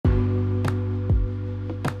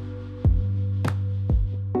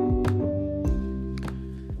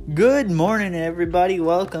Good morning, everybody.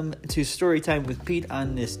 Welcome to Storytime with Pete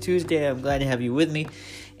on this Tuesday. I'm glad to have you with me.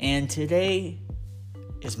 And today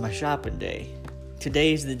is my shopping day.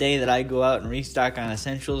 Today is the day that I go out and restock on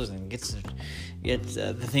essentials and get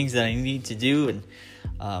the things that I need to do and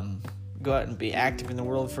go out and be active in the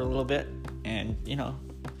world for a little bit and,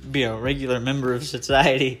 be a regular member of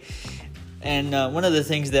society. And one of the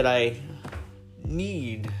things that I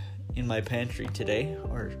need in my pantry today,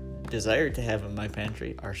 or desire to have in my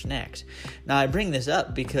pantry, are snacks. Now, I bring this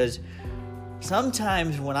up because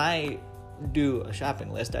sometimes when I do a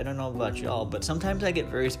shopping list, I don't know about y'all, but sometimes I get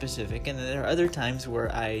very specific, and there are other times where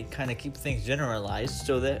I kind of keep things generalized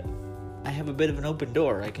so that I have a bit of an open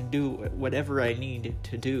door. I can do whatever I need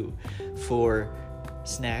to do for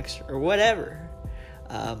snacks or whatever.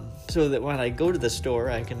 So that when I go to the store,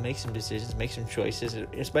 I can make some decisions, make some choices,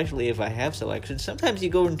 especially if I have selection. Sometimes you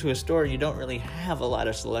go into a store and you don't really have a lot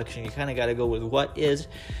of selection. You kind of got to go with what is.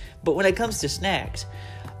 But when it comes to snacks,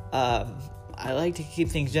 I like to keep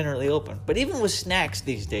things generally open. But even with snacks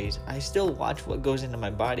these days, I still watch what goes into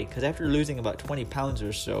my body, because after losing about 20 pounds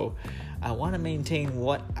or so, I want to maintain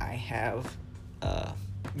what I have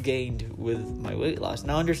gained with my weight loss.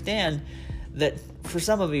 Now, understand that for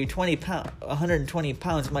some of you, 120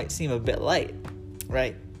 pounds might seem a bit light,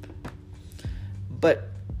 right? But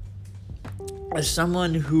as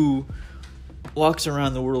someone who walks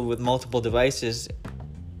around the world with multiple devices,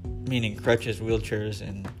 meaning crutches, wheelchairs,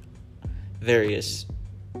 and various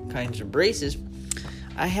kinds of braces,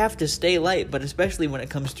 I have to stay light, but especially when it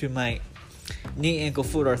comes to my knee, ankle,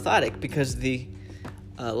 foot orthotic, because the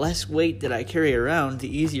less weight that I carry around, the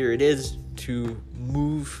easier it is to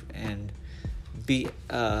move and be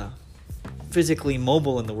physically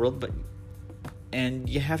mobile in the world, and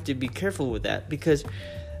you have to be careful with that, because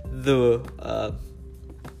the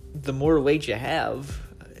more weight you have,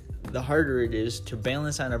 the harder it is to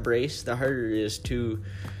balance on a brace, the harder it is to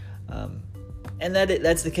and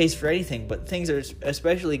that's the case for anything, but things are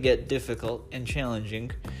especially get difficult and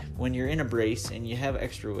challenging when you're in a brace and you have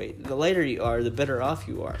extra weight. The lighter you are, the better off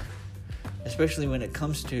you are, especially when it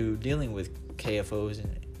comes to dealing with KFOs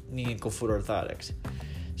and knee, ankle, foot orthotics.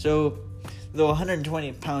 So, though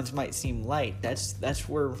 120 pounds might seem light, that's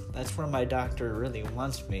where my doctor really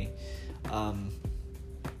wants me, and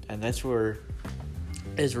that's where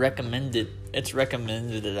it's recommended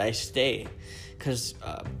that I stay, because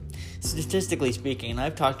statistically speaking, and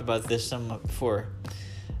I've talked about this some before,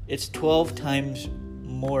 it's 12 times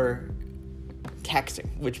more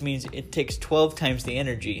taxing, which means it takes 12 times the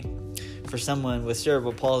energy for someone with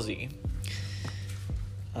cerebral palsy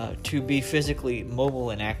to be physically mobile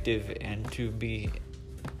and active, and to be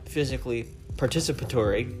physically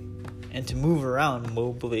participatory, and to move around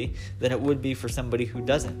mobily, than it would be for somebody who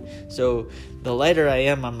doesn't. So the lighter I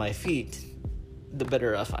am on my feet, the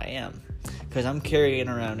better off I am, because I'm carrying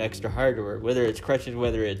around extra hardware, whether it's crutches,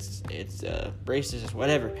 whether it's braces,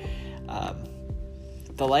 whatever.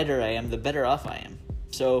 The lighter I am, the better off I am.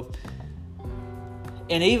 So,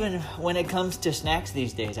 and even when it comes to snacks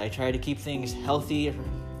these days, I try to keep things healthier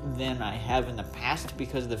than I have in the past,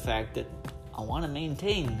 because of the fact that I want to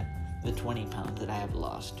maintain the 20 pounds that I have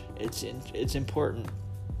lost. It's important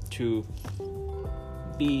to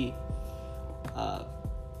be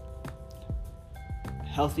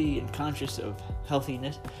healthy and conscious of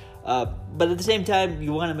healthiness, but at the same time,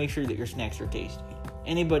 you want to make sure that your snacks are tasty.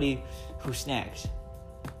 Anybody who snacks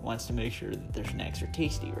wants to make sure that their snacks are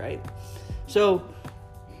tasty, right? So,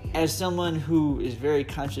 as someone who is very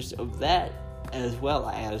conscious of that, as well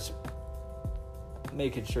as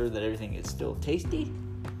making sure that everything is still tasty,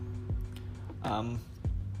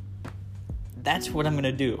 that's what I'm going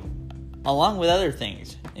to do, along with other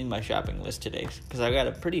things in my shopping list today, because I got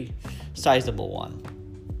a pretty sizable one.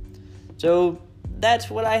 So that's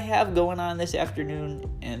what I have going on this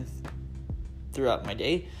afternoon and throughout my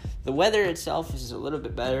day. The weather itself is a little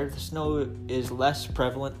bit better. The snow is less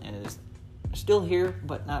prevalent and is still here,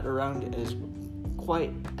 but not around as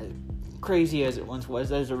quite as crazy as it once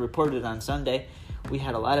was. As I reported on Sunday, we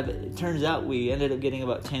had a lot of it. It turns out we ended up getting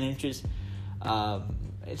about 10 inches.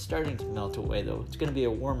 It's starting to melt away, though. It's going to be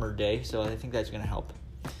a warmer day, so I think that's going to help.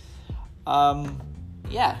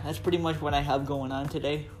 Yeah, that's pretty much what I have going on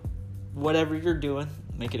today. Whatever you're doing,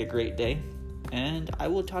 make it a great day. And I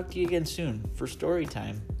will talk to you again soon for story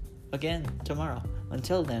time. Again, tomorrow.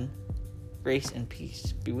 Until then, grace and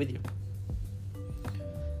peace be with you.